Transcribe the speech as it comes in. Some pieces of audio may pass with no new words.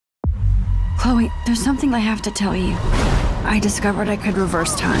Chloe, there's something I have to tell you. I discovered I could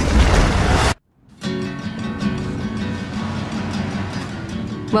reverse time.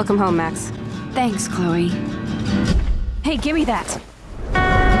 Welcome home, Max. Thanks, Chloe. Hey, give me that.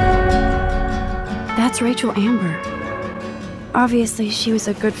 That's Rachel Amber. Obviously, she was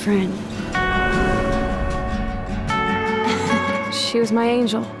a good friend. She was my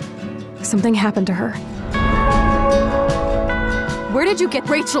angel. Something happened to her. Where did you get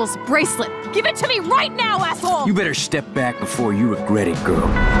Rachel's bracelet? Give it to me right now, asshole! You better step back before you regret it, girl.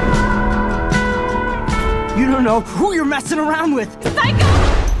 You don't know who you're messing around with! Psycho!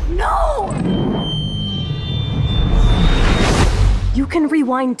 No! You can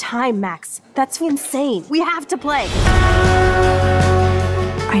rewind time, Max. That's insane. We have to play.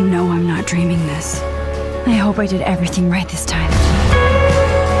 I know I'm not dreaming this. I hope I did everything right this time.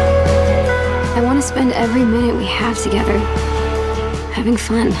 I want to spend every minute we have together having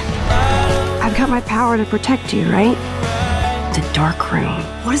fun. I've got my power to protect you, right? The dark room.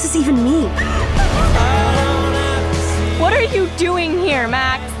 What does this even mean? What are you doing here,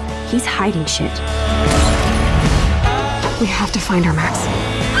 Max? He's hiding shit. We have to find her, Max.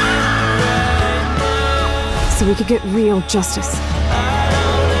 So we could get real justice.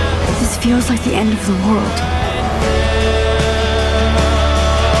 This feels like the end of the world.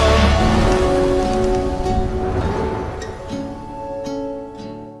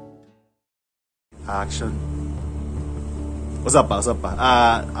 Action. Usap pa.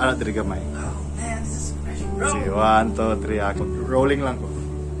 Ano diri gamay? Oh man, this is crazy. Sige, 1, 2, 3, action. Rolling lang ko.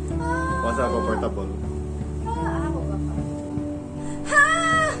 Once ako comfortable.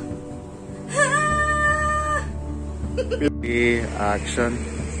 Action.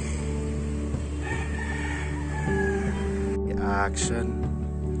 Action.